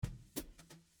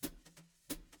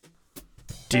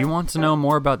Do you want to know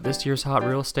more about this year's hot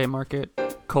real estate market?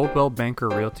 Coldwell Banker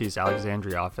Realty's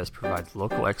Alexandria office provides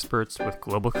local experts with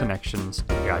global connections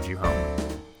to guide you home.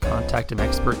 Contact an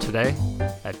expert today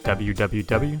at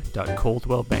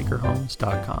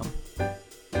www.coldwellbankerhomes.com.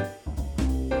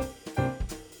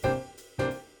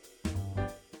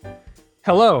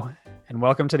 Hello, and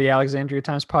welcome to the Alexandria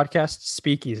Times podcast,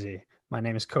 Speakeasy. My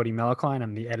name is Cody Melakline.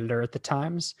 I'm the editor at the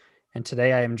Times, and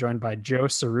today I am joined by Joe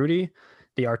Cerruti,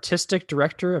 the artistic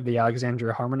director of the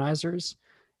Alexandria Harmonizers,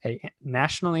 a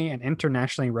nationally and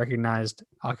internationally recognized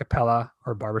a cappella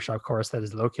or barbershop chorus that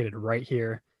is located right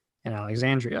here in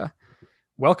Alexandria.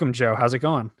 Welcome, Joe. How's it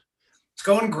going? It's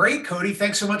going great, Cody.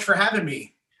 Thanks so much for having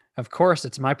me. Of course,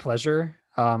 it's my pleasure.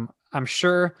 I'm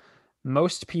sure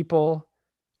most people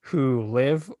who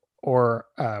live or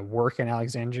work in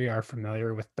Alexandria are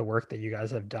familiar with the work that you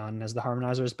guys have done as the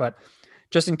Harmonizers, but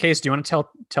just in case, do you want to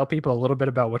tell people a little bit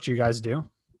about what you guys do?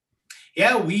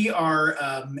 Yeah, we are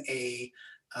a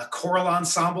choral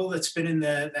ensemble that's been in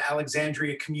the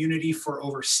Alexandria community for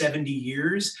over 70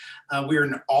 years. We're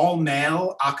an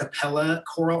all-male a cappella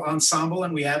choral ensemble,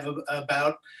 and we have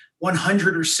about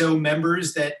 100 or so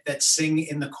members that sing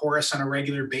in the chorus on a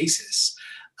regular basis.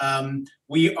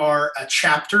 We are a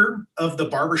chapter of the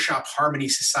Barbershop Harmony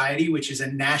Society, which is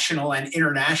a national and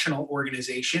international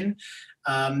organization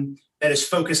that is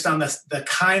focused on the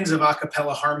kinds of a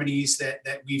cappella harmonies that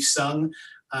we've sung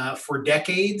for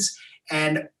decades.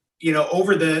 And, you know,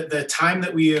 over the time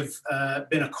that we have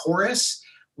been a chorus,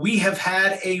 we have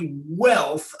had a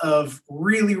wealth of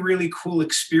really, really cool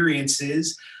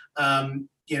experiences.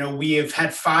 You know, we have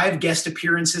had 5 guest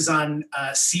appearances on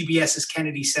CBS's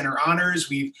Kennedy Center Honors.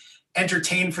 We've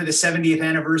entertained for the 70th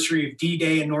anniversary of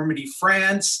D-Day in Normandy,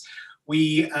 France.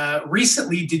 We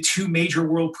recently did 2 major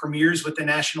world premieres with the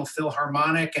National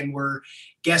Philharmonic and were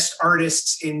guest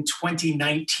artists in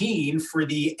 2019 for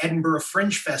the Edinburgh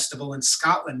Fringe Festival in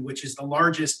Scotland, which is the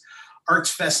largest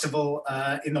arts festival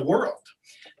in the world.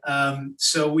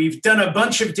 So we've done a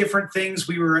bunch of different things.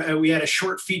 We had a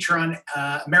short feature on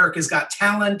America's Got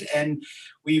Talent, and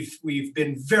we've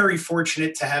been very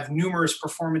fortunate to have numerous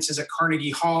performances at Carnegie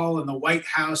Hall and the White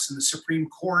House and the Supreme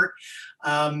Court,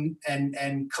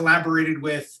 and collaborated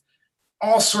with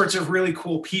all sorts of really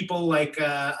cool people like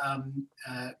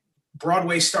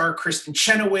Broadway star Kristen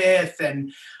Chenoweth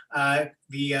and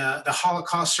the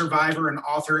Holocaust survivor and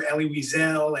author Elie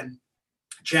Wiesel and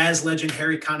jazz legend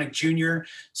Harry Connick Jr.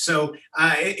 So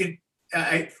it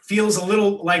feels a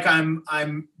little like I'm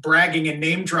bragging and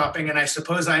name dropping, and I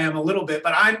suppose I am a little bit,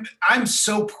 but I'm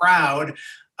so proud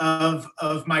of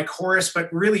my chorus,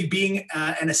 but really being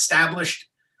an established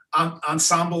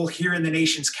ensemble here in the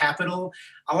nation's capital.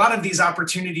 A lot of these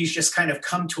opportunities just kind of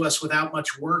come to us without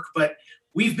much work, but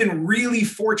we've been really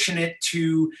fortunate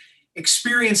to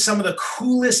experience some of the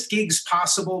coolest gigs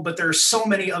possible, but there are so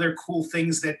many other cool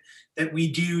things that we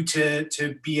do to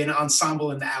be an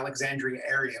ensemble in the Alexandria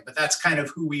area. But that's kind of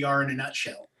who we are in a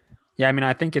nutshell. Yeah, I mean,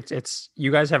 I think it's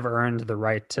you guys have earned the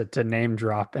right to name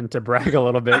drop and to brag a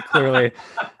little bit, clearly.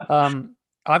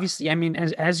 Obviously, I mean,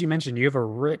 as you mentioned, you have a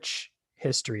rich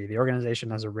history. The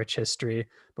organization has a rich history.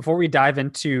 Before we dive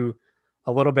into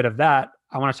a little bit of that,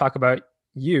 I want to talk about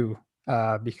you,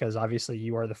 because obviously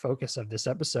you are the focus of this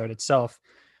episode itself.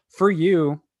 For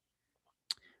you,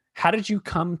 how did you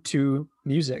come to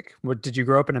music? Did you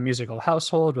grow up in a musical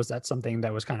household? Was that something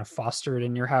that was kind of fostered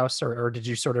in your house, or did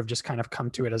you sort of just kind of come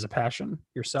to it as a passion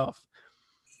yourself?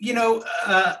 You know,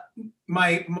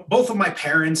 both of my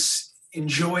parents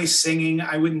enjoy singing.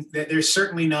 They're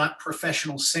certainly not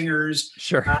professional singers.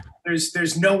 Sure.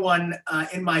 There's no one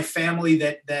in my family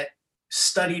that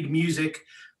studied music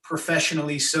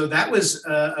professionally. So that was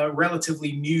a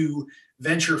relatively new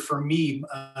venture for me.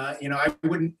 You know, I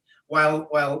wouldn't,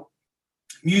 while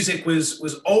music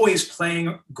was always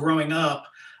playing growing up,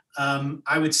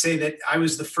 I would say that I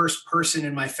was the first person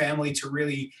in my family to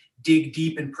really dig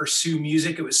deep and pursue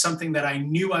music. It was something that I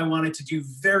knew I wanted to do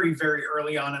very, very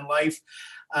early on in life.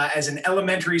 As an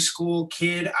elementary school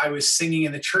kid, I was singing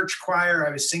in the church choir,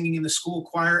 I was singing in the school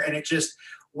choir, and it just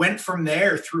went from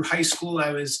there. Through high school,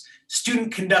 I was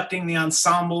student conducting the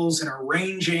ensembles and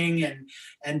arranging,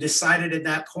 and decided at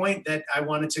that point that I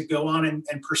wanted to go on and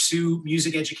pursue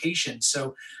music education.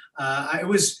 So it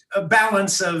was a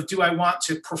balance of, do I want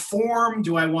to perform?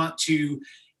 Do I want to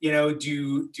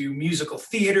do musical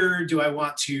theater? Do I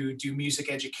want to do music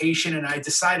education? And I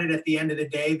decided at the end of the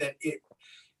day that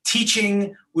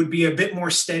teaching would be a bit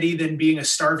more steady than being a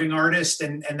starving artist.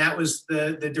 And that was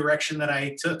the direction that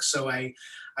I took. So I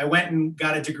went and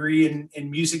got a degree in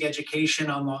music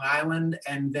education on Long Island,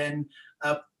 and then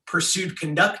pursued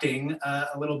conducting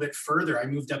a little bit further. I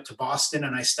moved up to Boston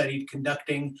and I studied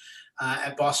conducting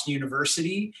at Boston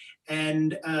University.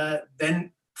 And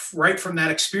then right from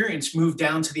that experience, moved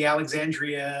down to the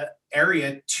Alexandria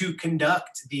area to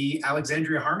conduct the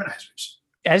Alexandria Harmonizers.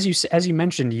 As you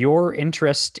mentioned, your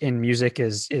interest in music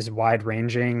is wide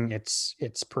ranging.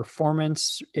 It's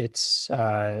performance, it's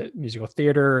musical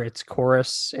theater, it's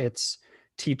chorus, it's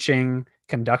teaching,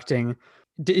 conducting.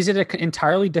 Is it an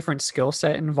entirely different skill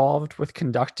set involved with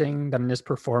conducting than it is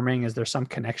performing? Is there some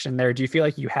connection there? Do you feel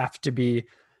like you have to be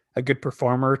a good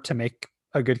performer to make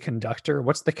a good conductor?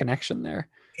 What's the connection there?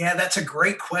 Yeah, that's a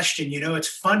great question. It's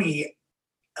funny.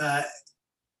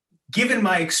 Given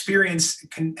my experience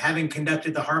having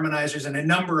conducted the Harmonizers and a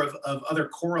number of other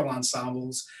choral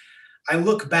ensembles, I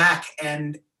look back,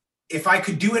 and if I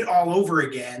could do it all over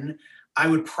again, I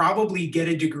would probably get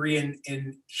a degree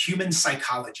in human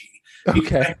psychology.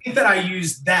 Because I think that I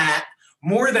use that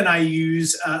more than I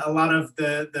use a lot of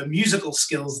the musical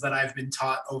skills that I've been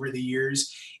taught over the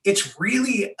years. It's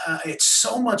really, it's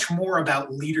so much more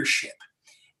about leadership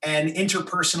and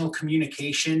interpersonal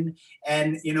communication.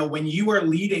 And, when you are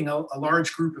leading a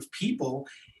large group of people,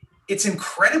 it's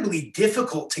incredibly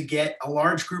difficult to get a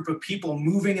large group of people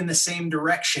moving in the same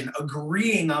direction,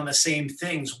 agreeing on the same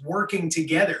things, working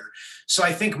together. So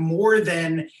I think more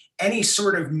than any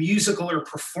sort of musical or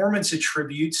performance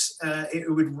attributes,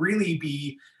 it would really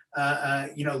be,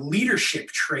 leadership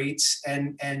traits.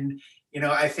 And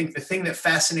I think the thing that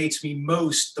fascinates me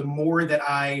most, the more that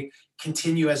I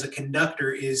continue as a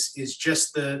conductor, is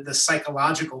just the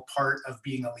psychological part of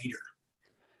being a leader.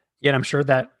 Yeah, and I'm sure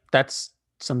that that's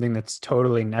something that's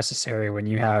totally necessary when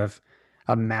you have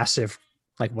a massive,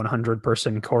 like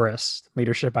 100-person chorus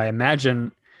leadership. I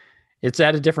imagine it's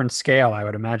at a different scale, I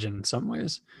would imagine, in some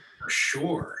ways. For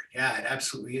sure. Yeah, it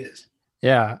absolutely is.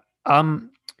 Yeah.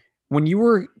 When you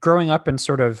were growing up and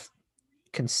sort of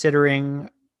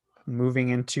considering moving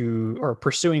into or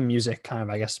pursuing music kind of,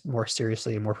 I guess, more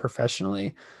seriously and more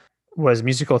professionally, was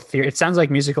musical theater. It sounds like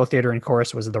musical theater and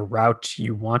chorus was the route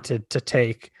you wanted to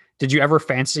take. Did you ever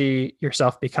fancy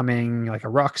yourself becoming like a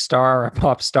rock star or a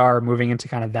pop star, moving into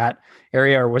kind of that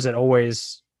area? Or was it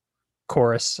always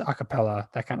chorus, a cappella,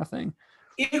 that kind of thing?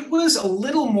 It was a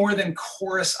little more than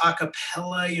chorus a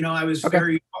cappella. I was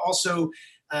very also,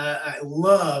 I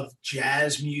love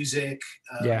jazz music,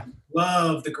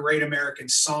 love the Great American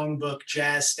Songbook,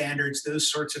 jazz standards,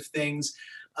 those sorts of things.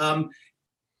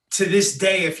 To this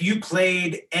day, if you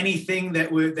played anything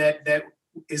that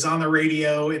is on the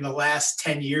radio in the last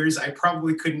 10 years, I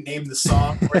probably couldn't name the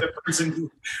song or the person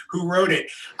who wrote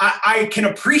it. I can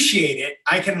appreciate it.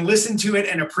 I can listen to it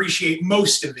and appreciate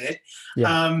most of it.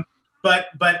 Yeah.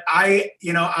 But I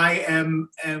am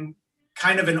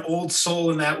kind of an old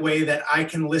soul in that way, that I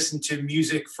can listen to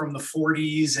music from the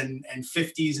 40s and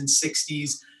 50s and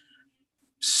 60s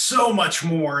so much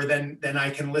more than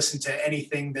I can listen to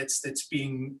anything that's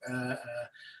being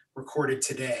recorded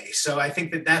today. So I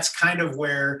think that's kind of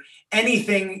where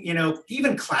anything,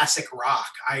 even classic rock,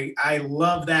 I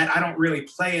love that. I don't really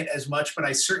play it as much, but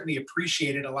I certainly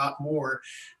appreciate it a lot more.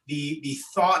 The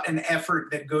thought and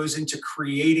effort that goes into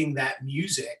creating that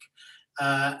music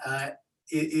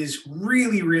is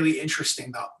really, really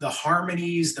interesting. The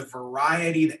harmonies, the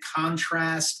variety, the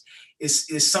contrast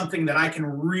is something that I can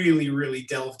really, really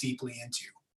delve deeply into.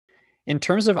 In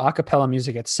terms of a cappella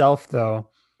music itself, though,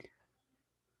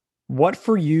 what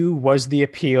for you was the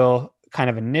appeal kind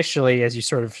of initially as you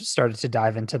sort of started to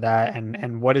dive into that?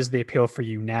 And what is the appeal for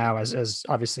you now as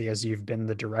obviously as you've been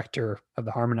the director of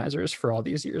the Harmonizers for all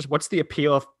these years? What's the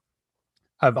appeal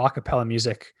of a cappella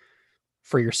music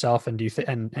for yourself, and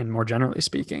and more generally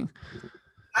speaking?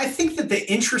 I think that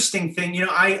the interesting thing,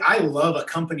 I love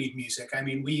accompanied music. I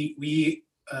mean,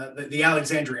 the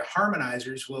Alexandria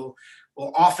Harmonizers will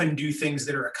often do things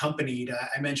that are accompanied.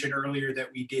 I mentioned earlier that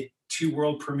we did 2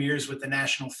 world premieres with the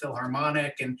National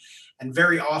Philharmonic, and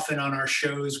very often on our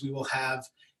shows we will have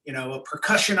a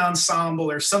percussion ensemble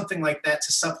or something like that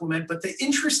to supplement. But the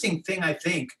interesting thing, I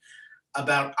think,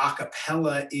 about a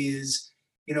cappella is,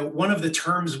 one of the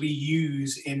terms we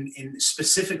use in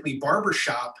specifically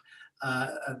barbershop,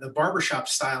 the barbershop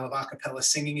style of a cappella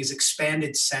singing, is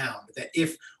expanded sound. That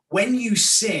if when you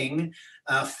sing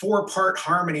 4-part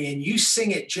harmony and you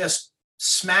sing it just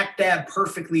smack dab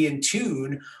perfectly in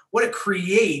tune, what it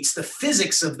creates, the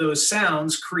physics of those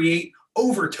sounds create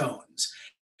overtones.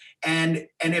 And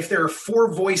if there are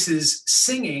 4 voices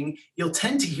singing, you'll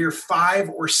tend to hear 5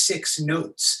 or 6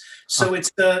 notes. So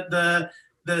it's the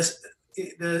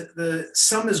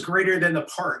sum is greater than the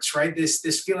parts, right?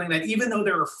 This feeling that even though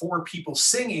there are 4 people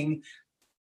singing,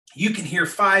 you can hear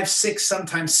 5, 6,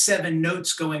 sometimes 7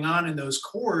 notes going on in those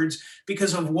chords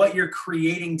because of what you're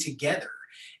creating together.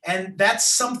 And that's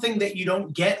something that you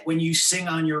don't get when you sing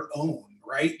on your own,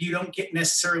 right? You don't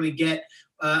necessarily get,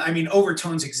 I mean,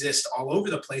 overtones exist all over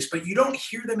the place, but you don't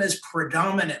hear them as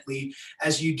predominantly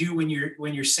as you do when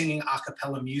you're singing a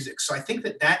cappella music. So I think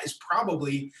that that is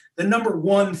probably the number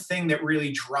one thing that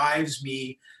really drives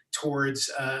me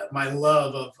towards my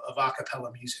love of a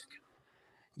cappella music.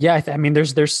 Yeah, I mean,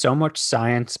 there's so much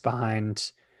science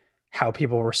behind how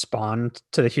people respond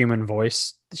to the human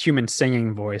voice, the human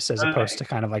singing voice, as opposed Right. to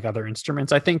kind of like other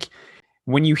instruments. I think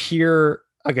when you hear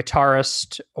a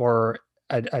guitarist or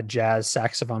a jazz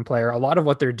saxophone player, a lot of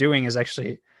what they're doing is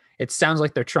actually, it sounds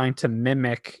like they're trying to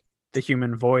mimic the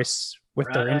human voice with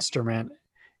their Right. instrument.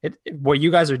 What you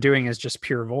guys are doing is just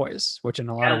pure voice, which in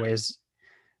a lot of Yeah. ways,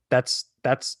 that's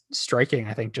striking,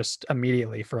 I think, just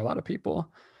immediately for a lot of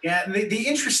people. Yeah, and the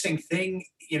interesting thing,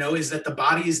 is that the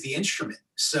body is the instrument.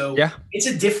 So Yeah. it's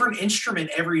a different instrument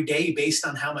every day based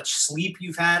on how much sleep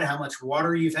you've had, how much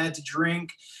water you've had to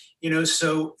drink.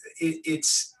 So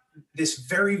it's this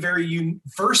very, very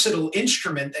versatile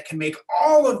instrument that can make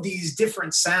all of these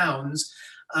different sounds.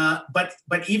 But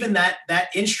even that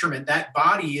instrument, that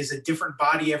body is a different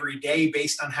body every day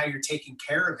based on how you're taking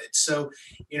care of it. So,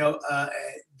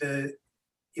 the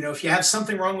if you have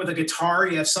something wrong with a guitar,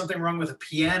 you have something wrong with a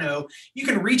piano, you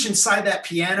can reach inside that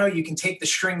piano, you can take the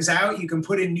strings out, you can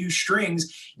put in new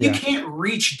strings. You Yeah. can't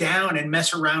reach down and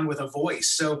mess around with a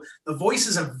voice. So the voice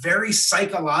is a very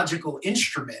psychological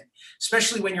instrument,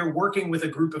 especially when you're working with a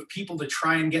group of people to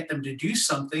try and get them to do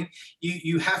something.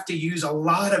 You have to use a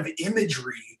lot of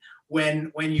imagery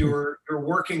when you're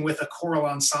working with a choral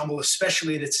ensemble,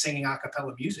 especially that's singing a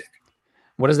cappella music.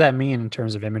 What does that mean in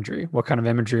terms of imagery? What kind of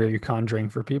imagery are you conjuring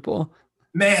for people?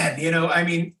 Man, I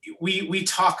mean, we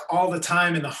talk all the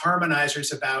time in the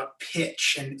harmonizers about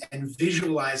pitch and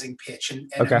visualizing pitch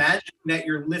and Okay. imagining that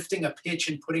you're lifting a pitch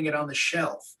and putting it on the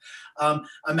shelf.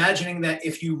 Imagining that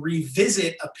if you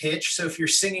revisit a pitch, so if you're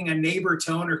singing a neighbor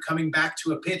tone or coming back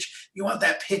to a pitch, you want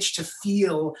that pitch to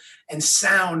feel and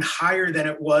sound higher than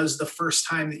it was the first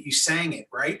time that you sang it,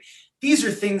 right? These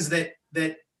are things that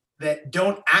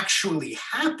don't actually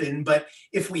happen, but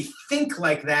if we think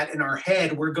like that in our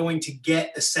head, we're going to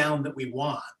get the sound that we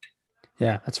want.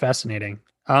 Yeah, that's fascinating.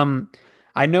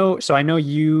 I know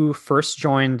you first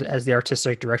joined as the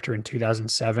artistic director in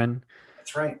 2007.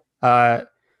 That's right. Uh,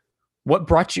 what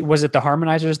brought you, was it the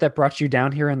harmonizers that brought you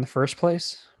down here in the first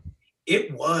place?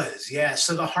 It was, yeah.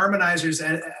 So the harmonizers,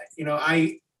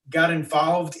 I got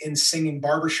involved in singing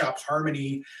barbershop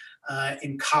harmony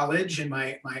in college in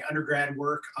my undergrad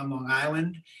work on Long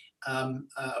Island. A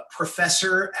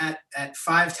professor at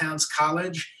Five Towns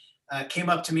College came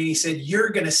up to me and he said,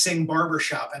 "You're going to sing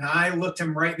barbershop." And I looked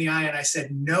him right in the eye and I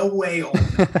said, "No way, old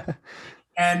man."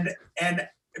 And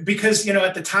because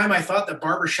at the time I thought that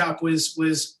barbershop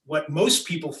was what most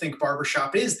people think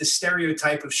barbershop is, the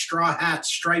stereotype of straw hats,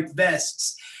 striped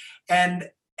vests. And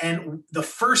the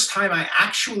first time I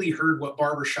actually heard what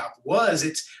barbershop was,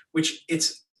 it's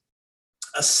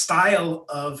a style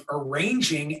of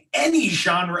arranging any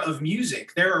genre of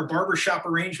music. There are barbershop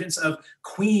arrangements of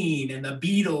Queen and the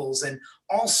Beatles and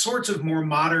all sorts of more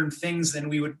modern things than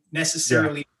we would Yeah.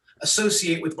 necessarily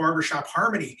associate with barbershop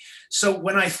harmony. So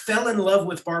when I fell in love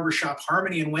with barbershop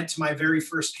harmony and went to my very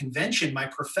first convention, my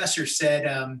professor said,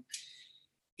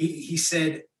 he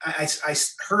said, I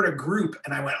heard a group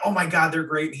and I went, "Oh my God, they're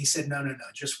great." And he said, "No, no, no,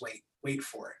 just wait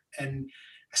for it." And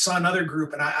I saw another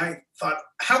group and I thought,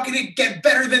 "How can it get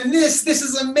better than this? This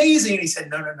is amazing." And he said,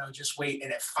 "No, no, no, just wait."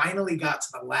 And it finally got to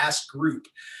the last group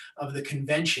of the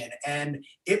convention. And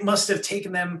it must have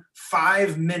taken them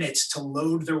 5 minutes to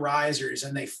load the risers.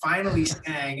 And they finally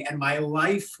sang, and my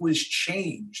life was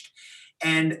changed.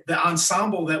 And the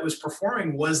ensemble that was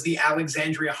performing was the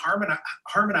Alexandria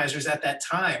Harmonizers at that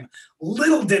time.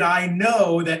 Little did I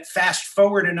know that fast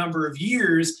forward a number of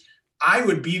years, I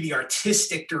would be the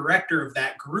artistic director of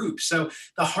that group. So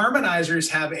the Harmonizers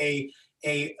have a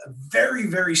very,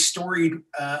 very storied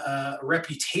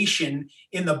reputation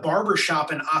in the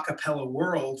barbershop and a cappella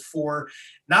world for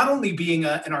not only being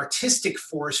an artistic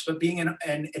force, but being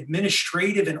an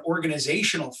administrative and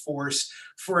organizational force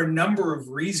for a number of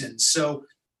reasons. So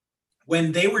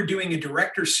when they were doing a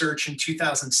director search in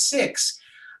 2006,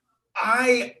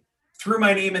 I threw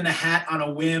my name in the hat on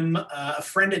a whim. A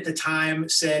friend at the time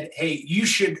said, "Hey, you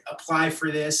should apply for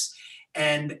this."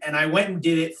 And I went and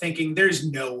did it thinking there's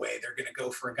no way they're going to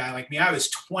go for a guy like me. I was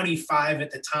 25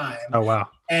 at the time. Oh, wow.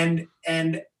 And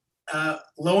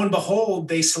lo and behold,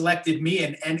 they selected me.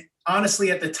 And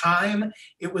honestly, at the time,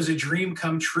 it was a dream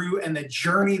come true. And the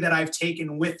journey that I've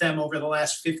taken with them over the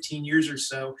last 15 years or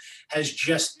so has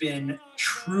just been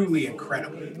truly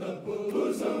incredible. In the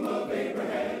bosom of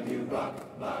Abraham, you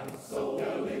rock my soul.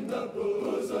 In the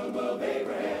bosom of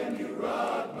Abraham, you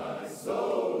rock my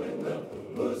soul. In the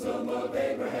bosom of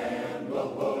Abraham, the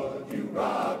Lord, you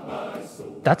rock my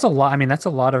soul. That's a lot. I mean, that's a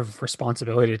lot of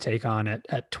responsibility to take on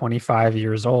at 25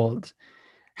 years old.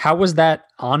 How was that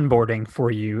onboarding for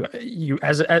you? You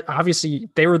as obviously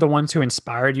they were the ones who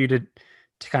inspired you to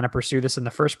kind of pursue this in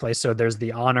the first place. So there's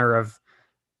the honor of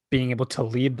being able to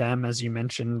lead them, as you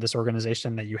mentioned, this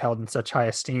organization that you held in such high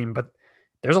esteem, but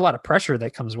there's a lot of pressure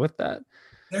that comes with that.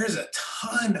 There's a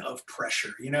ton of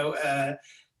pressure.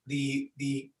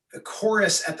 The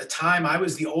chorus at the time, I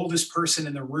was the oldest person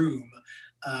in the room.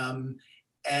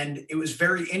 And it was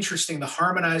very interesting. The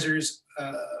harmonizers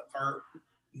are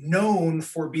known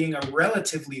for being a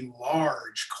relatively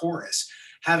large chorus,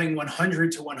 having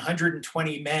 100 to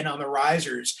 120 men on the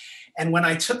risers. And when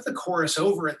I took the chorus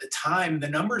over at the time, the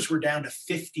numbers were down to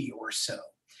 50 or so.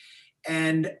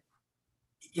 And,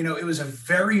 it was a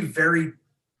very, very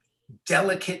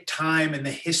delicate time in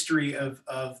the history of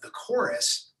the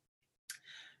chorus.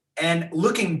 And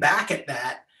looking back at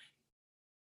that,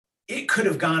 it could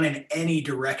have gone in any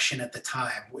direction at the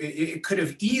time. It could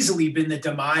have easily been the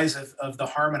demise of the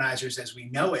harmonizers as we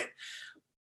know it.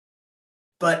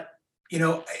 But,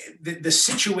 the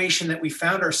situation that we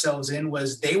found ourselves in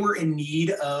was they were in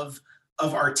need of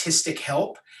artistic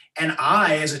help. And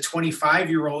I, as a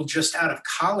 25-year-old just out of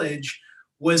college,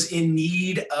 was in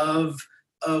need of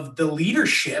the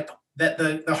leadership that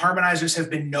the harmonizers have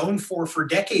been known for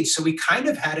decades. So we kind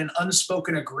of had an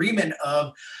unspoken agreement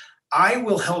of, I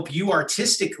will help you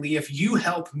artistically if you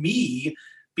help me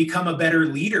become a better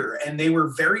leader. And they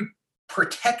were very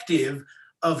protective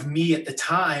of me at the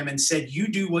time and said, you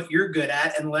do what you're good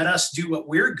at and let us do what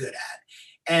we're good at.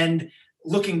 And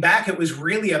looking back, it was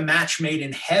really a match made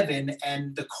in heaven.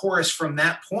 And the chorus from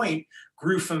that point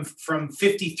grew from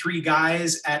 53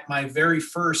 guys at my very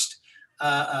first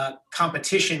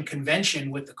competition convention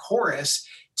with the chorus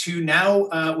to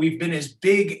now we've been as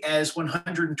big as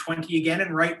 120 again.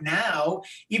 And right now,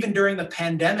 even during the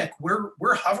pandemic,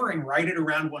 we're hovering right at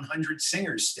around 100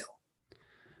 singers still.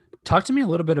 Talk to me a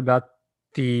little bit about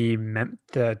the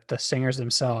singers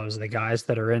themselves, the guys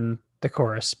that are in the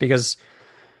chorus, because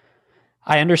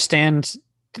I understand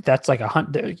that's like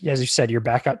as you said, you're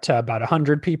back up to about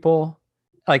 100 people.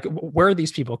 Like, where are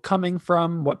these people coming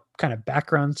from? What kind of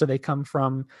backgrounds do they come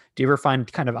from? Do you ever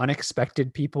find kind of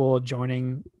unexpected people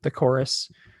joining the chorus?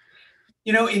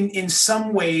 In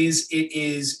some ways it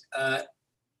is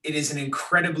an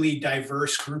incredibly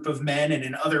diverse group of men. And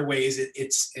in other ways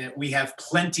we have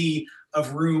plenty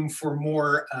of room for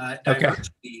more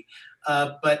diversity.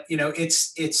 Okay. But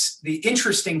it's the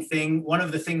interesting thing. One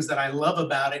of the things that I love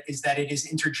about it is that it is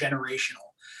intergenerational.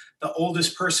 The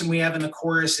oldest person we have in the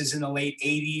chorus is in the late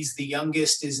 80s. The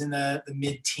youngest is in the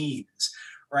mid-teens,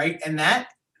 right? And that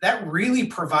really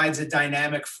provides a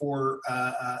dynamic for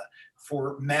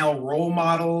male role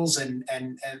models and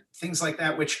things like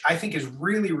that, which I think is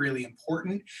really, really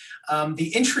important.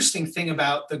 The interesting thing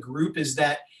about the group is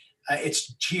that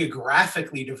it's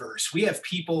geographically diverse. We have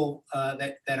people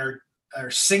that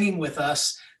are singing with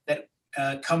us that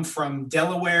come from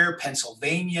Delaware,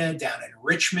 Pennsylvania, down in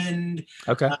Richmond.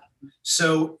 Okay.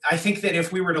 So I think that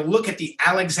if we were to look at the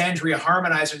Alexandria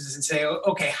Harmonizers and say,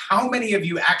 okay, how many of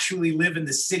you actually live in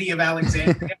the city of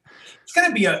Alexandria? It's going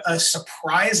to be a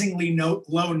surprisingly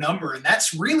low number. And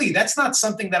that's not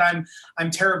something that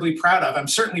I'm terribly proud of. I'm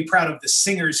certainly proud of the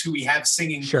singers who we have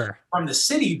singing from the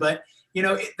city, but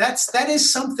that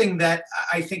is something that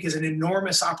I think is an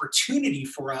enormous opportunity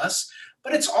for us.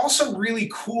 But it's also really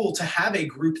cool to have a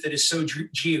group that is so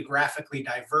geographically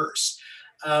diverse.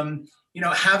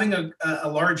 Having a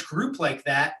large group like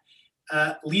that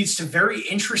leads to very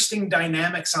interesting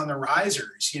dynamics on the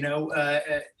risers.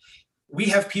 We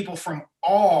have people from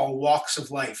all walks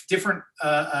of life, different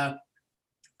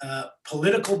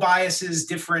political biases,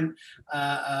 different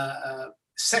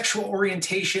sexual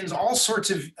orientations, all sorts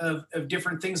of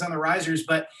different things on the risers.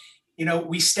 But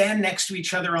we stand next to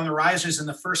each other on the risers, and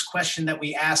the first question that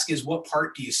we ask is, what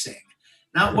part do you sing?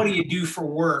 Not what do you do for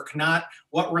work, not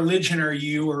what religion are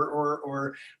you,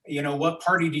 or what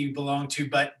party do you belong to,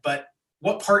 but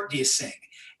what part do you sing?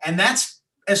 And that's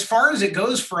as far as it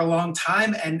goes for a long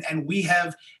time. And we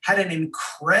have had an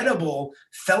incredible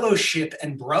fellowship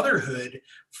and brotherhood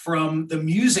from the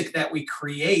music that we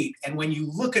create. And when you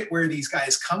look at where these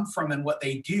guys come from and what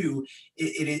they do,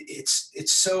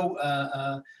 it's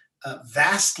so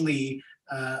vastly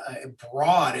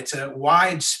broad. It's a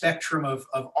wide spectrum of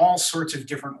all sorts of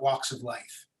different walks of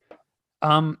life.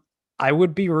 Um, I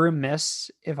would be remiss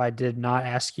if I did not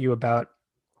ask you about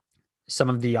some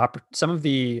of the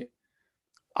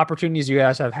opportunities you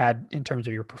guys have had in terms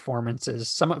of your performances.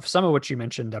 Some of which you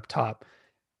mentioned up top.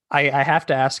 I have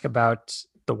to ask about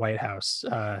the White House.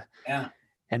 Yeah.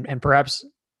 And perhaps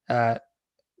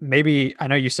maybe I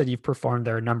know you said you've performed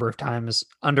there a number of times.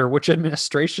 Under which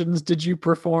administrations did you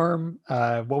perform?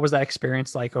 What was that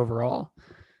experience like overall?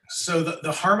 So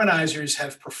the harmonizers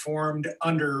have performed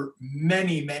under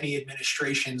many, many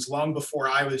administrations long before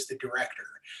I was the director.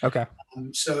 Okay.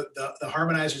 So the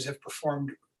harmonizers have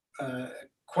performed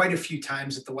quite a few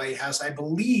times at the White House. I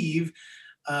believe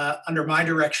under my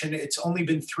direction, it's only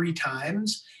been 3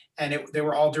 times, and they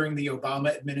were all during the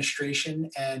Obama administration.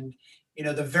 And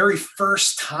the very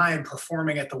first time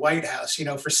performing at the White House,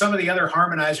 for some of the other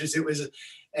harmonizers, it was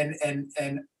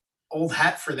an old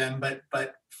hat for them,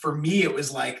 but for me, it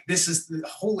was like, this is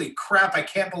holy crap! I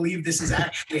can't believe this is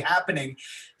actually happening.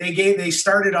 They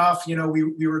started off,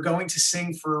 we were going to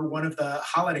sing for one of the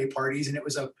holiday parties, and it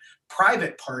was a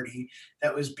private party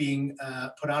that was being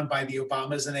put on by the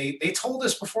Obamas, and they told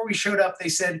us before we showed up, they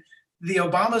said, the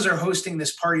Obamas are hosting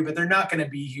this party, but they're not going to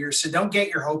be here, so don't get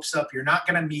your hopes up. You're not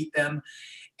going to meet them.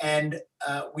 And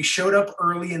we showed up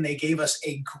early, and they gave us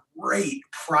a great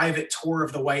private tour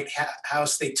of the White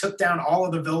House. They took down all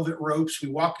of the velvet ropes. We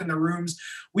walked in the rooms.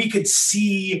 We could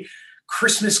see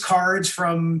Christmas cards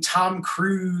from Tom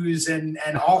Cruise, and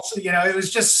also, it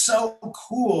was just so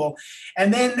cool.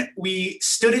 And then we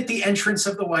stood at the entrance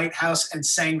of the White House and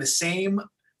sang the same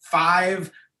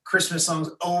 5 Christmas songs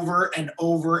over and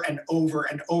over and over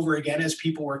and over again as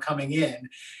people were coming in.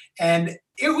 And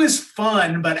it was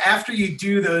fun, but after you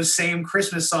do those same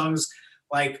Christmas songs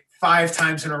like 5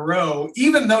 times in a row,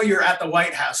 even though you're at the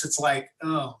White House, it's like,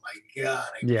 oh my God.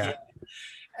 Yeah.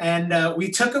 And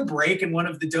we took a break, and one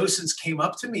of the docents came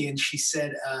up to me, and she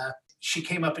said,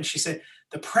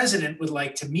 the president would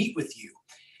like to meet with you.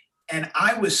 And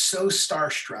I was so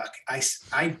starstruck.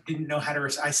 I didn't know how to,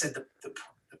 I said, the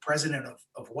president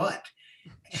of what?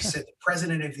 And she said, the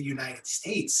president of the United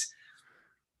States.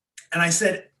 And I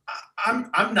said,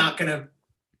 I'm not gonna,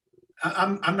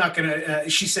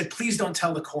 she said, please don't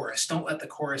tell the chorus. Don't let the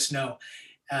chorus know.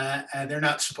 They're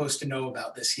not supposed to know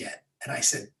about this yet. And I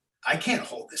said, I can't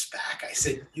hold this back. I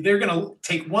said, they're going to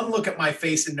take one look at my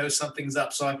face and know something's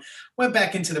up. So I went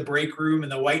back into the break room,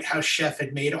 and the White House chef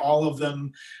had made all of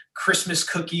them Christmas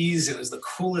cookies. It was the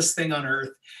coolest thing on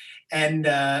earth. And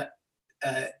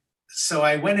so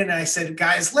I went in and I said,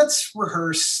 guys, let's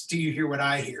rehearse Do You Hear What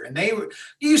I Hear? And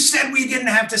you said we didn't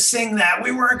have to sing that.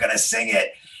 We weren't going to sing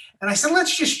it. And I said,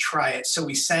 let's just try it. So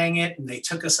we sang it, and they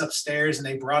took us upstairs, and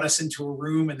they brought us into a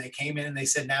room, and they came in and they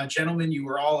said, now, gentlemen, you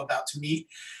are all about to meet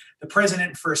the President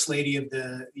and First Lady of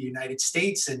the United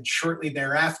States. And shortly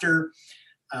thereafter,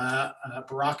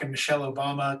 Barack and Michelle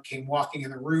Obama came walking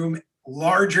in the room,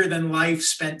 larger than life,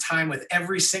 spent time with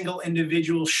every single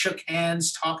individual, shook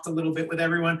hands, talked a little bit with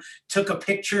everyone, took a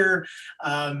picture.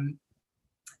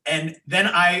 And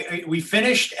then we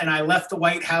finished, and I left the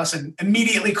White House and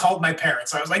immediately called my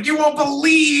parents. I was like, you won't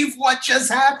believe what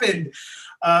just happened.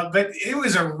 But it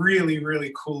was a really,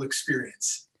 really cool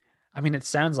experience. I mean, it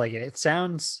sounds like it. It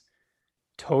sounds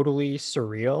totally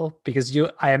surreal, because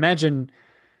I imagine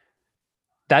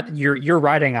that you're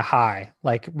riding a high,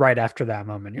 like right after that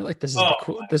moment. You're like, this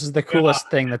is the coolest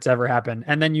thing that's ever happened.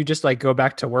 And then you just like go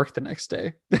back to work the next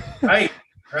day. Right.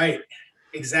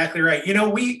 Exactly right.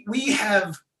 We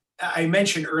have, I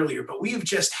mentioned earlier, but we have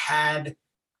just had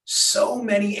so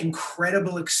many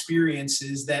incredible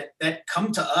experiences that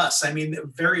come to us. I mean,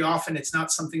 very often it's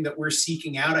not something that we're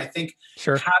seeking out. I think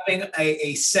having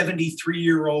a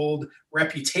 73-year-old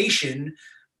reputation,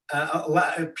 a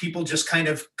lot of people just kind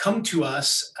of come to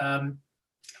us.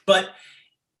 But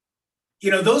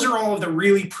those are all of the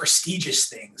really prestigious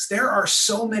things. There are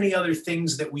so many other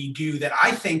things that we do that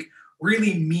I think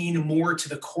really mean more to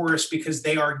the chorus, because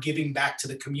they are giving back to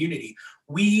the community.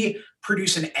 We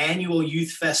produce an annual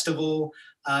youth festival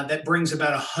that brings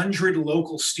about 100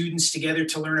 local students together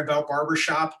to learn about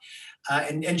barbershop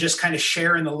and just kind of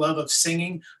share in the love of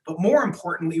singing. But more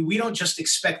importantly, we don't just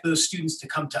expect those students to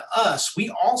come to us.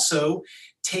 We also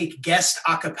take guest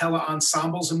a cappella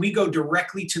ensembles, and we go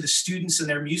directly to the students and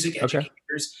their music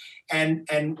educators.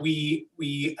 And we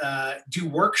do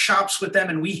workshops with them,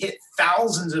 and we hit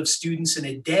thousands of students in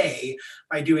a day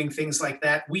by doing things like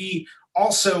that. We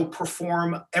also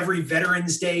perform every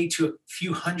Veterans Day to a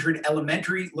few hundred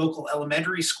local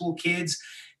elementary school kids,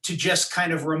 to just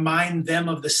kind of remind them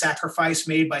of the sacrifice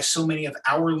made by so many of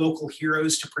our local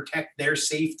heroes to protect their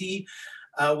safety.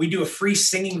 We do a free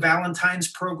singing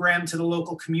Valentine's program to the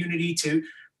local community to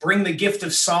bring the gift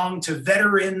of song to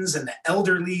veterans and the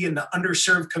elderly and the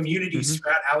underserved communities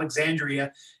throughout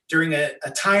Alexandria during a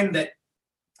time that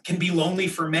can be lonely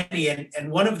for many.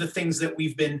 And one of the things that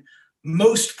we've been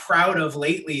most proud of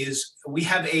lately is we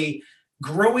have a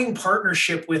growing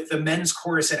partnership with the men's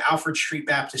chorus at Alfred Street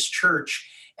Baptist Church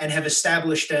and have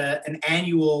established an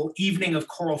annual evening of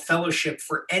choral fellowship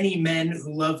for any men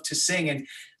who love to sing. And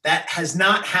that has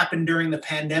not happened during the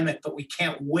pandemic, but we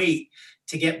can't wait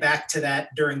to get back to that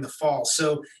during the fall.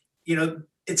 So,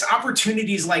 it's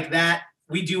opportunities like that.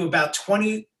 We do about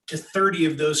 20 to 30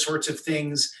 of those sorts of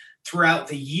things throughout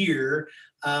the year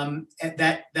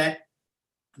that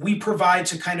we provide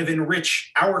to kind of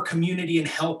enrich our community and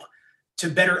help to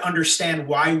better understand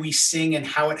why we sing and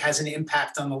how it has an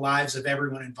impact on the lives of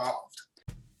everyone involved.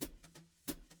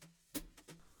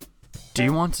 Do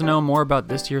you want to know more about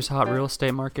this year's hot real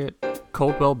estate market?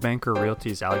 Coldwell Banker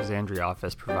Realty's Alexandria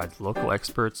office provides local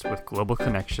experts with global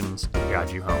connections to guide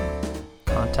you home.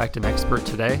 Contact an expert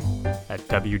today at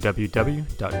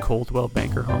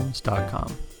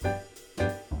www.coldwellbankerhomes.com.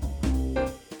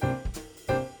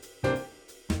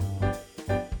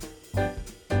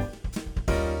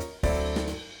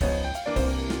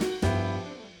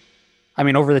 I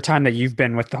mean, over the time that you've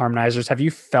been with the Harmonizers, have you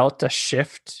felt a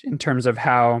shift in terms of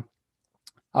how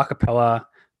a cappella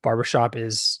barbershop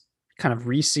is kind of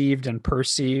received and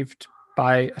perceived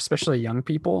by especially young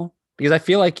people? Because I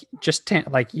feel like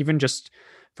even just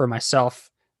for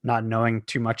myself, not knowing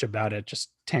too much about it,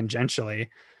 just tangentially,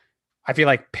 I feel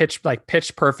like Pitch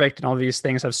Perfect and all these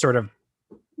things have sort of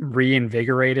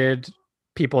reinvigorated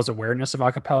people's awareness of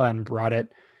a cappella and brought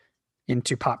it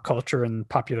into pop culture and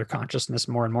popular consciousness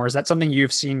more and more. Is that something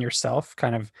you've seen yourself,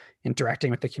 kind of interacting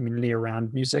with the community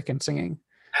around music and singing?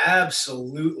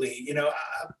 Absolutely.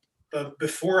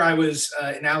 Before I was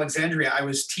in Alexandria, I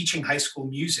was teaching high school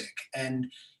music, and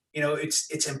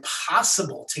it's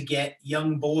impossible to get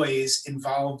young boys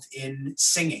involved in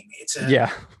singing. It's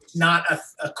not a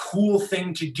cool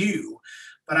thing to do.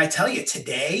 But I tell you,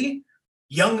 today,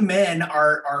 young men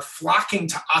are flocking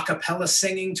to a cappella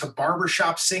singing, to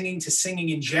barbershop singing, to singing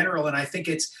in general. And I think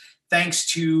it's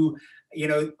thanks to,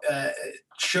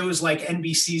 shows like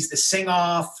NBC's The Sing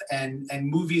Off and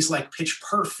movies like Pitch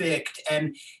Perfect.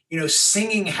 And,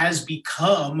 singing has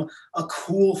become a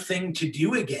cool thing to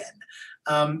do again.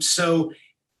 So,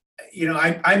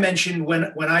 I mentioned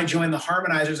when I joined the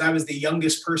Harmonizers, I was the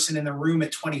youngest person in the room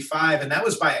at 25, and that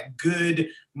was by a good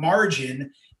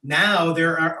margin. Now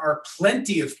there are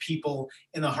plenty of people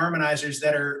in the Harmonizers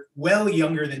that are well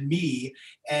younger than me.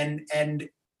 And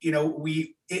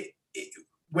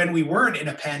when we weren't in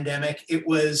a pandemic, it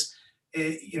was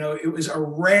a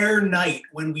rare night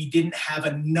when we didn't have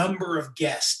a number of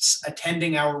guests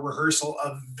attending our rehearsal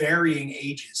of varying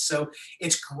ages. So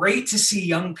it's great to see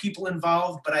young people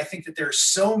involved, but I think that there are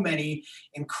so many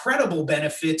incredible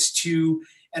benefits to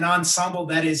an ensemble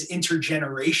that is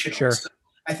intergenerational. Sure. So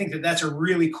I think that that's a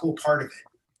really cool part of it.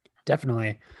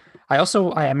 Definitely. I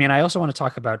also want to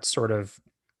talk about sort of,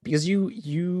 because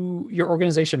your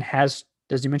organization has,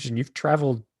 as you mentioned, you've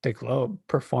traveled the globe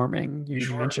performing.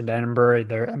 You mentioned Edinburgh.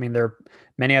 There are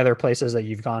many other places that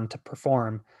you've gone to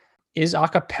perform. Is a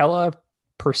cappella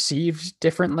perceived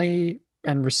differently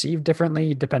and received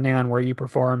differently depending on where you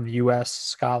perform? The US,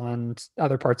 Scotland,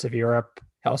 other parts of Europe,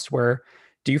 elsewhere.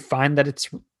 Do you find that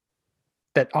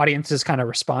audiences kind of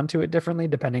respond to it differently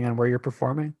depending on where you're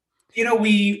performing?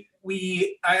 I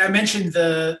mentioned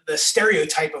the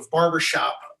stereotype of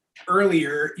barbershop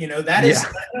earlier. That is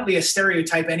definitely a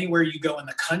stereotype anywhere you go in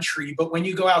the country, but when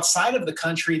you go outside of the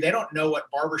country, they don't know what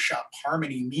barbershop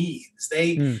harmony means.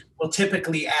 They will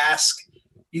typically ask,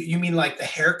 you mean like the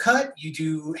haircut? You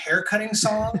do haircutting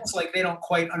songs? Like, they don't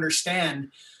quite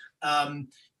understand.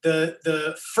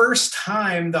 The first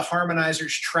time the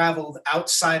Harmonizers traveled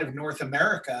outside of North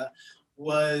America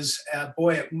was,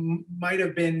 it might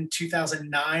have been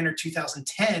 2009 or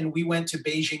 2010. We went to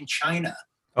Beijing, China.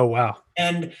 Oh, wow.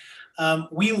 And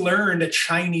we learned a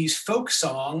Chinese folk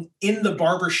song in the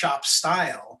barbershop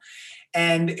style.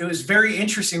 And it was very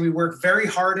interesting. We worked very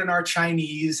hard on our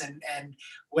Chinese. And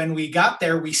when we got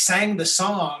there, we sang the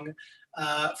song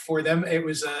for them. It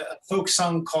was a folk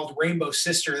song called Rainbow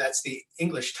Sister. That's the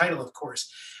English title, of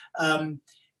course.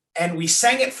 And we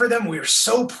sang it for them. We were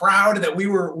so proud that we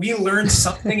learned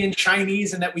something in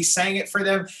Chinese and that we sang it for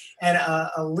them. And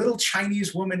a little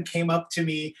Chinese woman came up to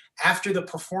me after the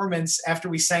performance, after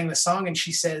we sang the song, and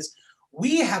she says,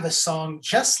 "We have a song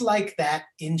just like that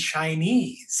in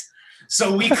Chinese."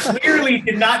 So we clearly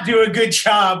did not do a good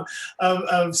job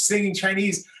of singing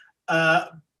Chinese.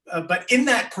 but in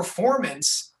that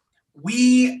performance,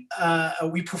 we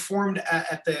performed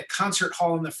at the concert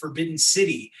hall in the Forbidden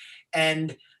City,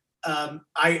 and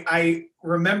I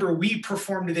remember we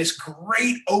performed this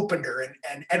great opener,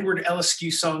 an Edward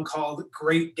Elescu song called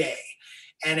 "Great Day,"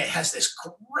 and it has this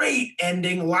great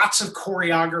ending, lots of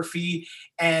choreography,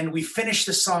 and we finished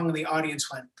the song, and the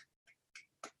audience went.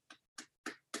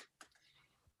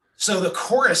 So the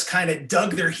chorus kind of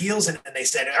dug their heels in and they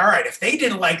said, all right, if they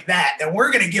didn't like that, then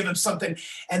we're going to give them something.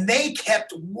 And they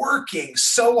kept working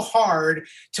so hard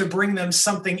to bring them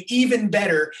something even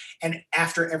better. And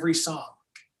after every song,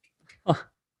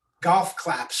 golf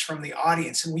claps from the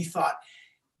audience. And we thought,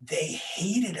 they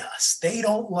hated us. They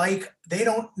don't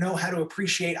know how to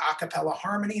appreciate a cappella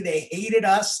harmony. They hated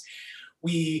us.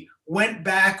 We went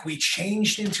back, we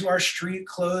changed into our street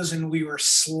clothes, and we were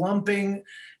slumping,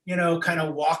 kind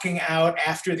of walking out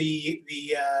after the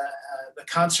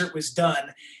concert was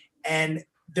done. And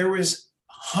there was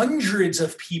hundreds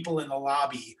of people in the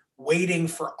lobby waiting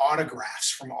for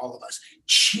autographs from all of us,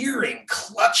 cheering,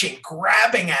 clutching,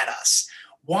 grabbing at us,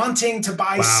 wanting to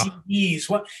buy CDs.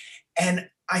 And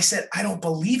I said, I don't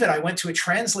believe it. I went to a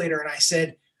translator and I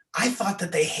said, I thought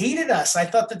that they hated us. I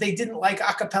thought that they didn't like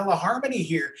a cappella harmony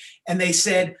here. And they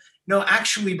said, no,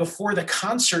 actually, before the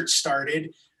concert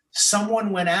started,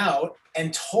 someone went out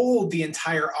and told the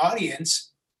entire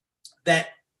audience that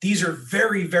these are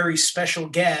very, very special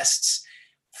guests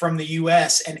from the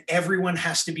US and everyone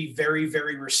has to be very,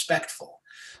 very respectful.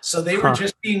 So they were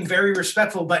just being very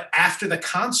respectful, but after the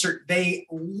concert, they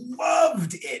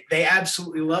loved it. They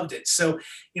absolutely loved it. So,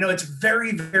 it's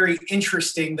very, very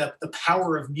interesting, the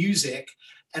power of music.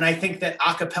 And I think that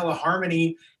a cappella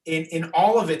harmony in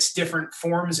all of its different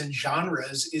forms and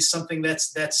genres is something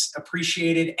that's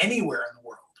appreciated anywhere in the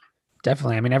world.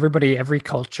 Definitely. I mean, every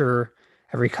culture,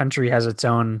 every country has its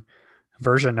own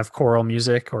version of choral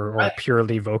music or Right.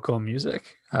 purely vocal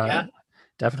music. Yeah.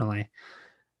 Definitely.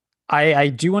 I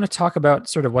do want to talk about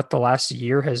sort of what the last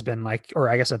year has been like, or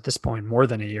I guess at this point, more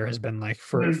than a year has been like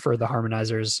for the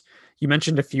harmonizers. You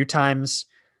mentioned a few times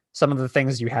some of the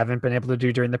things you haven't been able to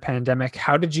do during the pandemic.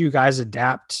 How did you guys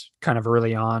adapt kind of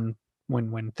early on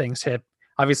when things hit?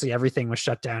 Obviously, everything was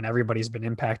shut down. Everybody's been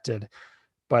impacted.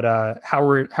 But how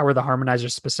were the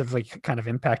harmonizers specifically kind of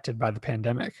impacted by the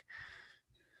pandemic?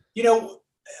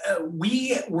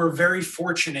 We were very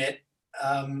fortunate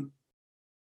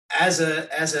as an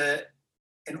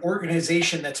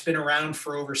organization that's been around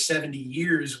for over 70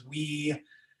 years. We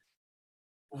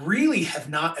really have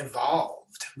not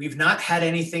evolved. We've not had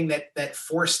anything that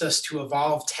forced us to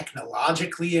evolve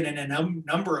technologically and in a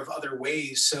number of other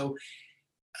ways. So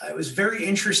it was very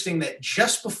interesting that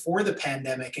just before the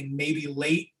pandemic, in maybe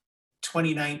late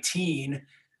 2019,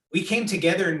 we came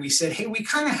together and we said, hey, we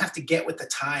kind of have to get with the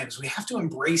times. We have to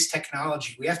embrace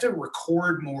technology. We have to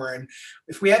record more. And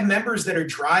if we have members that are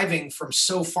driving from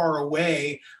so far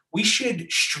away, we should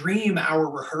stream our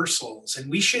rehearsals and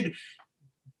we should,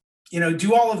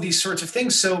 do all of these sorts of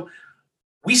things. So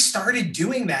we started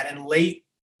doing that in late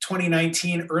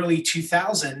 2019, early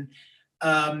 2000.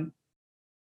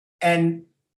 And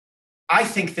I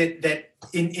think that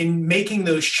in making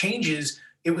those changes,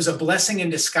 it was a blessing in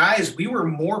disguise. We were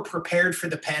more prepared for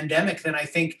the pandemic than I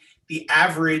think the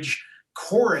average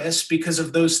chorus because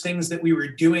of those things that we were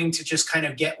doing to just kind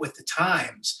of get with the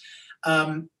times.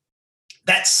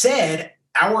 That said,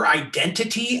 our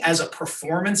identity as a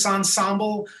performance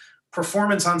ensemble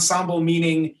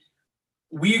meaning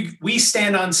we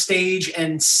stand on stage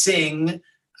and sing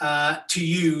to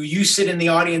you sit in the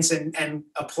audience and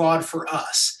applaud for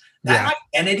us. That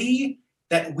identity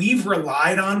that we've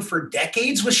relied on for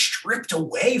decades was stripped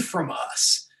away from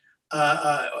us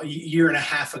a year and a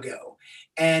half ago.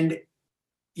 And,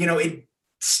 it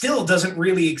still doesn't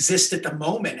really exist at the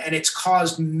moment. And it's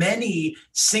caused many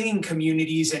singing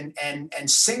communities and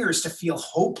singers to feel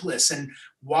hopeless and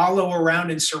wallow around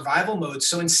in survival mode.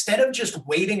 So instead of just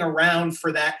waiting around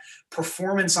for that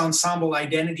performance ensemble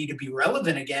identity to be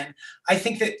relevant again, I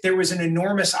think that there was an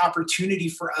enormous opportunity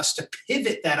for us to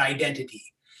pivot that identity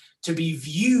to be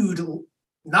viewed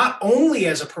not only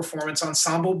as a performance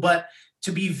ensemble, but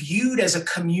to be viewed as a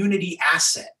community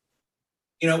asset.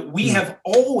 We have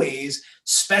always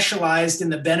specialized in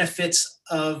the benefits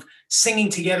of singing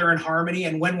together in harmony.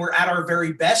 And when we're at our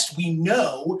very best, we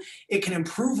know it can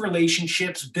improve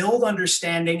relationships, build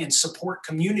understanding, and support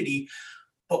community.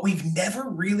 But we've never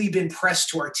really been pressed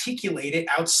to articulate it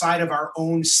outside of our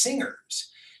own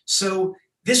singers. So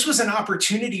this was an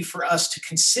opportunity for us to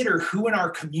consider who in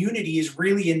our community is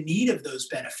really in need of those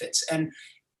benefits. And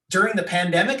during the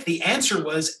pandemic, the answer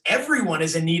was everyone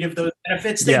is in need of those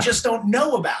benefits. They just don't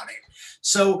know about it.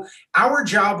 So our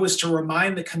job was to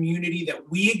remind the community that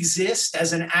we exist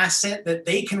as an asset that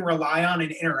they can rely on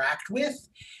and interact with.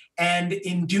 And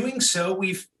in doing so,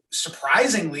 we've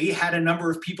surprisingly had a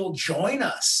number of people join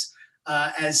us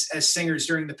as singers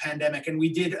during the pandemic. And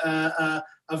we did a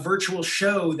virtual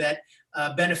show that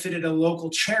benefited a local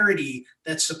charity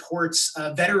that supports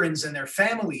veterans and their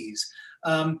families.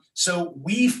 So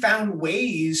we found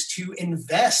ways to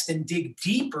invest and dig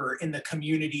deeper in the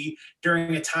community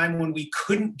during a time when we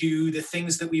couldn't do the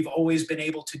things that we've always been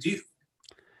able to do.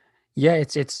 Yeah,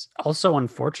 it's also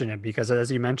unfortunate because,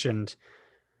 as you mentioned,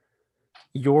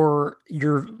 you're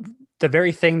the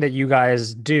very thing that you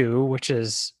guys do, which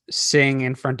is sing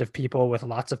in front of people with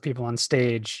lots of people on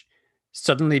stage,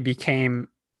 suddenly became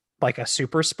like a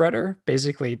super spreader,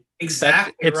 basically.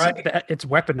 Exactly. It's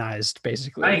weaponized,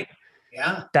 basically. Right.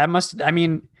 Yeah. That must, I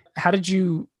mean, how did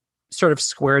you sort of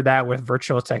square that with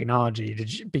virtual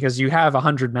technology? Because you have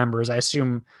 100 members, I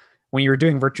assume when you were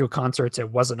doing virtual concerts,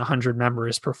 it wasn't 100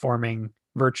 members performing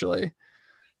virtually.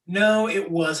 No,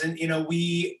 it wasn't.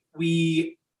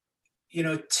 We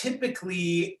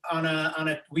typically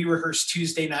we rehearse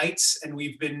Tuesday nights, and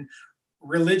we've been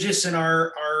religious in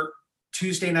our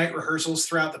Tuesday night rehearsals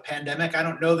throughout the pandemic. I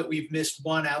don't know that we've missed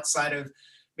one outside of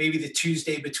maybe the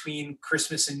Tuesday between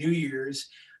Christmas and New Year's.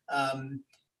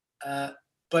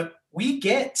 But we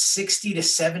get 60 to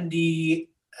 70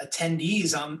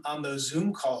 attendees on those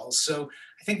Zoom calls. So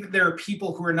I think that there are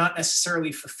people who are not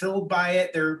necessarily fulfilled by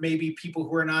it. There may be people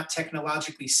who are not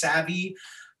technologically savvy,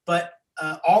 but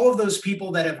all of those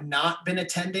people that have not been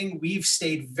attending, we've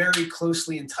stayed very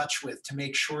closely in touch with to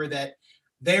make sure that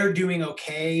they're doing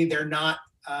okay. They're not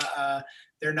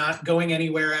going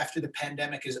anywhere after the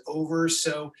pandemic is over.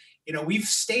 So, we've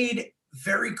stayed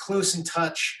very close in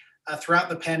touch throughout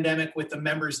the pandemic with the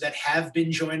members that have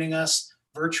been joining us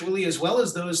virtually, as well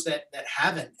as those that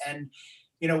haven't. And,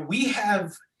 we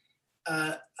have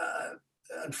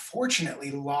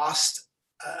unfortunately lost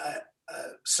a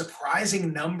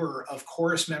surprising number of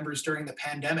chorus members during the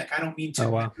pandemic. I don't mean to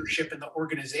membership in the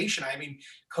organization. I mean,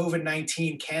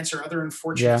 COVID-19, cancer, other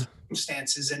unfortunate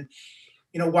circumstances. And,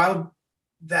 while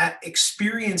that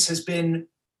experience has been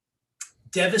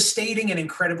devastating and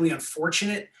incredibly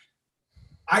unfortunate,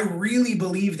 I really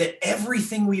believe that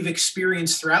everything we've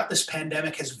experienced throughout this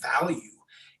pandemic has value.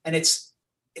 And it's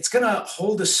going to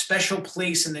hold a special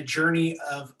place in the journey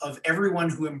of everyone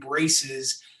who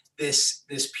embraces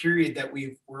this period that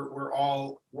we're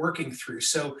all working through.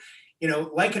 So,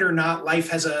 like it or not, life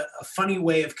has a funny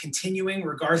way of continuing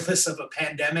regardless of a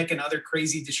pandemic and other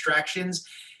crazy distractions.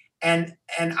 And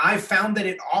I found that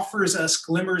it offers us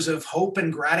glimmers of hope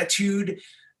and gratitude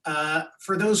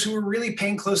for those who are really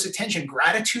paying close attention.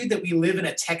 Gratitude that we live in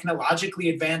a technologically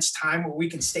advanced time where we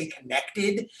can stay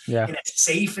connected in a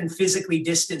safe and physically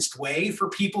distanced way for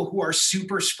people who are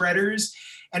super spreaders,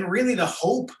 and really the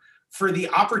hope for the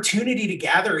opportunity to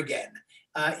gather again,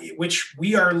 which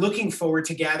we are looking forward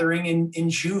to gathering in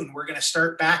June. We're going to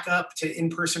start back up to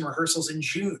in-person rehearsals in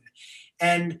June.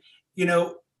 And,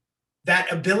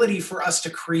 that ability for us to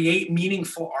create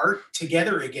meaningful art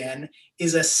together again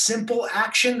is a simple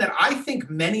action that I think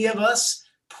many of us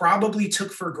probably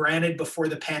took for granted before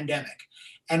the pandemic.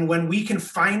 And when we can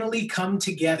finally come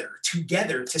together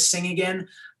to sing again,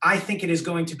 I think it is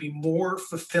going to be more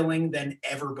fulfilling than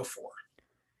ever before.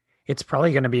 It's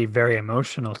probably going to be very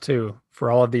emotional too for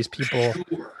all of these people,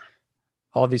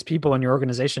 all of these people in your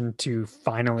organization to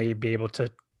finally be able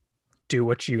to do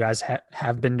what you guys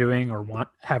have been doing or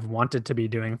have wanted to be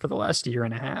doing for the last year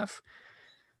and a half.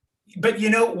 But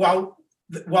while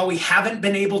we haven't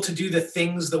been able to do the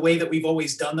things the way that we've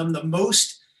always done them, the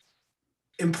most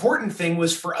important thing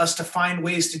was for us to find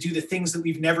ways to do the things that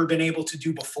we've never been able to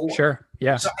do before. Sure.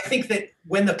 Yeah. So I think that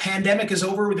when the pandemic is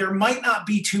over, there might not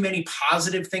be too many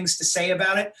positive things to say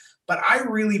about it, but I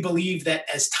really believe that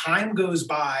as time goes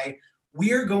by,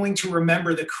 we are going to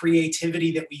remember the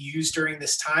creativity that we used during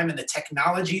this time and the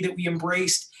technology that we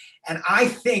embraced. And I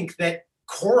think that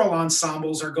choral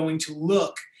ensembles are going to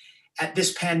look at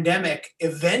this pandemic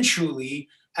eventually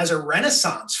as a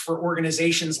renaissance for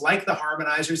organizations like the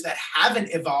Harmonizers that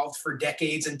haven't evolved for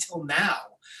decades until now.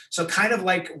 So kind of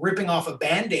like ripping off a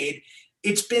Band-Aid,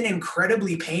 it's been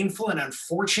incredibly painful and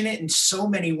unfortunate in so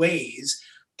many ways.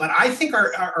 But I think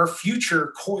our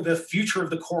future, the future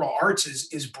of the choral arts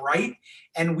is bright,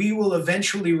 and we will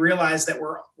eventually realize that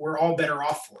we're all better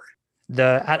off for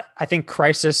it. I think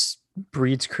crisis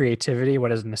breeds creativity.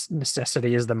 What is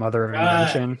necessity is the mother of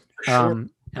invention. Sure. And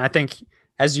I think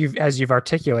as you've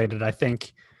articulated, I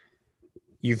think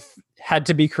you've had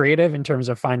to be creative in terms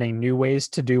of finding new ways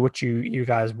to do what you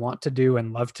guys want to do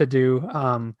and love to do.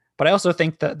 But I also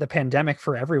think that the pandemic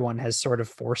for everyone has sort of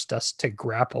forced us to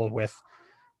grapple with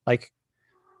like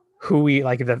who we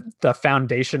like the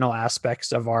foundational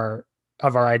aspects of our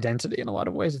identity in a lot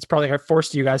of ways. It's probably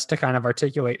forced you guys to kind of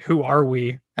articulate who are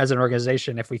we as an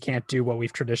organization if we can't do what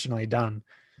we've traditionally done.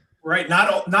 Right.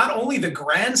 Not only the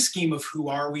grand scheme of who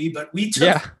are we, but we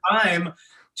took time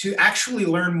to actually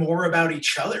learn more about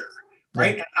each other.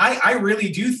 Right. Yeah. I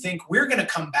really do think we're going to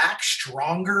come back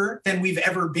stronger than we've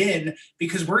ever been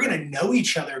because we're going to know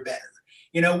each other better.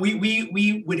 You know,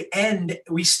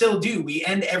 we still do. We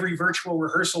end every virtual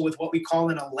rehearsal with what we call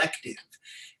an elective.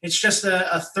 It's just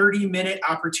a 30-minute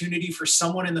opportunity for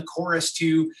someone in the chorus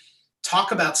to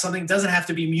talk about something. It doesn't have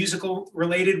to be musical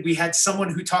related. We had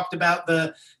someone who talked about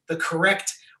the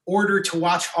correct order to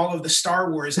watch all of the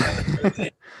Star Wars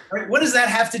episodes. Right? What does that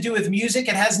have to do with music?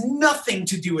 It has nothing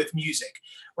to do with music,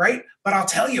 right? But I'll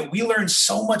tell you, we learned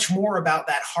so much more about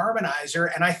that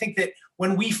harmonizer. And I think that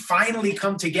when we finally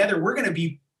come together, we're going to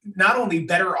be not only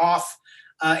better off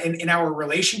in our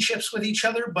relationships with each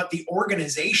other, but the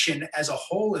organization as a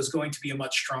whole is going to be a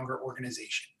much stronger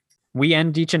organization. We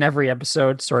end each and every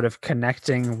episode sort of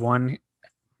connecting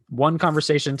one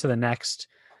conversation to the next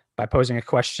by posing a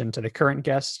question to the current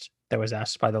guest that was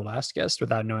asked by the last guest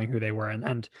without knowing who they were.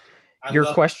 And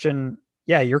your question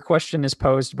is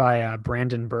posed by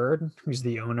Brandon Bird, who's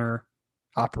the owner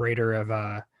operator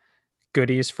of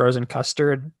Goodies Frozen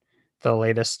Custard, the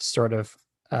latest sort of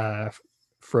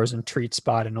frozen treat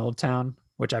spot in Old Town,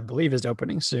 which I believe is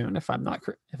opening soon, if I'm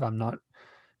not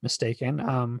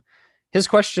mistaken. His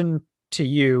question to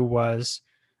you was,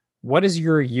 what is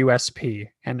your USP?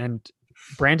 And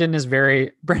Brandon is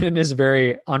very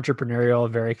entrepreneurial,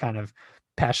 very kind of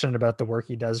passionate about the work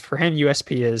he does. For him,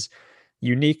 USP is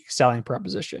unique selling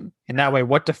proposition. And that way,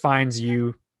 what defines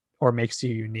you or makes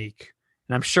you unique?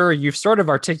 And I'm sure you've sort of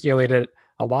articulated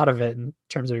a lot of it in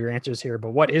terms of your answers here,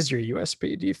 but what is your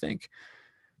USP, do you think?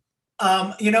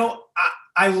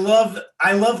 I love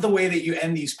the way that you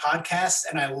end these podcasts,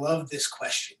 and I love this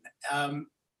question.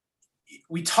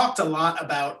 We talked a lot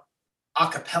about a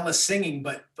cappella singing,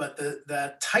 but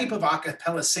the type of a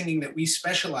cappella singing that we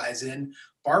specialize in,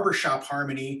 barbershop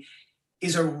harmony,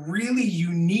 is a really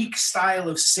unique style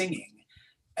of singing.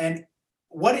 And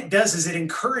what it does is it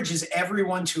encourages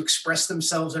everyone to express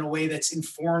themselves in a way that's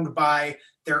informed by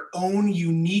their own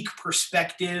unique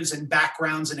perspectives and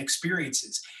backgrounds and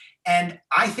experiences. And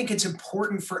I think it's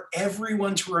important for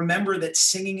everyone to remember that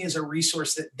singing is a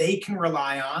resource that they can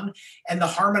rely on, and the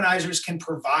harmonizers can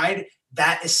provide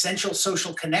that essential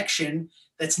social connection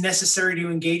that's necessary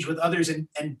to engage with others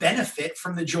and benefit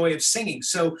from the joy of singing.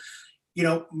 So,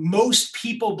 most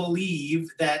people believe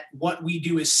that what we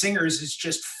do as singers is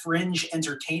just fringe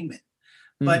entertainment.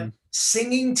 But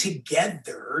singing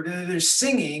together, there's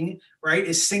singing, right,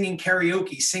 is singing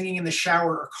karaoke, singing in the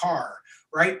shower or car,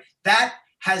 right? That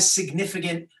has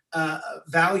significant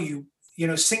value.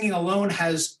 Singing alone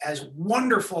has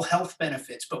wonderful health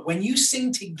benefits. But when you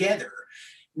sing together,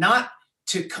 not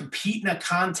to compete in a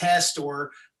contest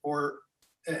or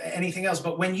anything else,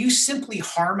 but when you simply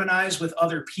harmonize with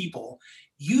other people,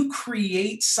 you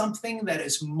create something that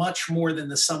is much more than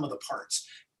the sum of the parts.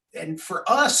 And for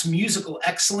us, musical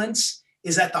excellence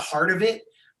is at the heart of it.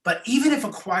 But even if a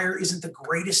choir isn't the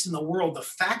greatest in the world, the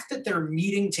fact that they're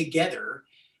meeting together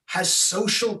has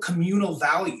social communal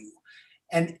value.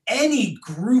 And any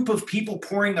group of people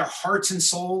pouring their hearts and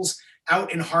souls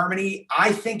out in harmony,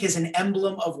 I think, is an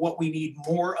emblem of what we need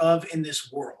more of in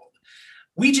this world.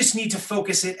 We just need to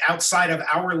focus it outside of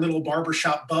our little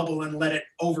barbershop bubble and let it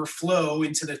overflow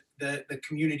into the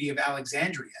community of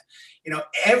Alexandria.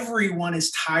 Everyone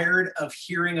is tired of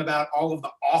hearing about all of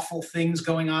the awful things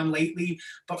going on lately,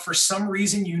 but for some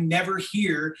reason you never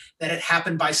hear that it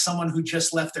happened by someone who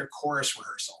just left their chorus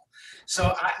rehearsal.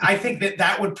 So I think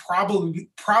that would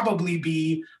probably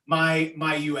be my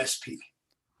USP.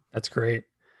 That's great.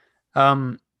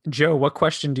 Joe, what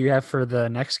question do you have for the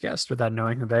next guest without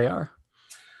knowing who they are?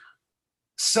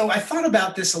 So I thought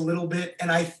about this a little bit,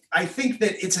 and I think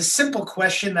that it's a simple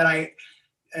question that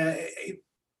it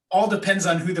all depends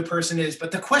on who the person is.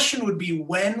 But the question would be,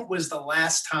 when was the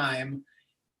last time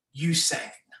you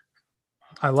sang?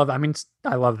 I love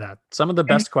that. Some of the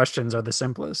best questions are the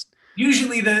simplest.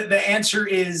 Usually the answer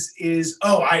is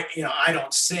I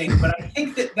don't sing. But I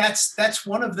think that's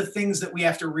one of the things that we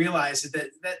have to realize, is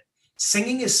that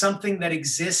singing is something that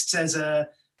exists as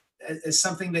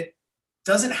something that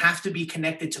doesn't have to be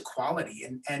connected to quality.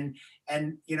 And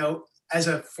as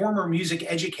a former music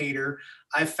educator,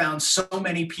 I've found so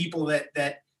many people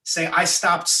that say, I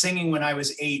stopped singing when I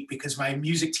was 8 because my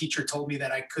music teacher told me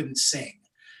that I couldn't sing,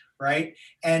 right?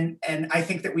 And I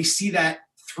think that we see that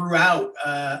throughout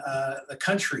the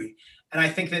country. And I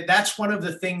think that that's one of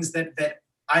the things that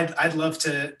I'd love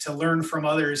to learn from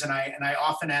others. And I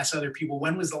often ask other people,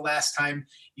 when was the last time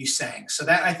you sang? So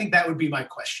that, I think that would be my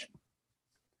question.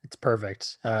 It's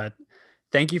perfect.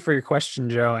 Thank you for your question,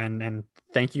 Joe. And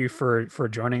thank you for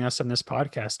joining us on this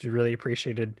podcast. We really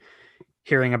appreciated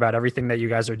hearing about everything that you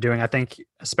guys are doing. I think,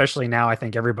 especially now, I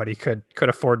think everybody could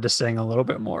afford to sing a little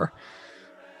bit more.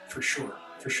 For sure.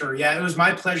 For sure. Yeah, it was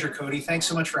my pleasure, Cody. Thanks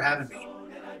so much for having me.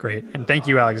 Great. And thank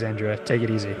you, Alexandria. Take it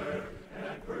easy.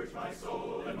 My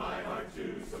soul and my heart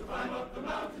too, so climb up the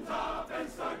mountaintop and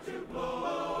start to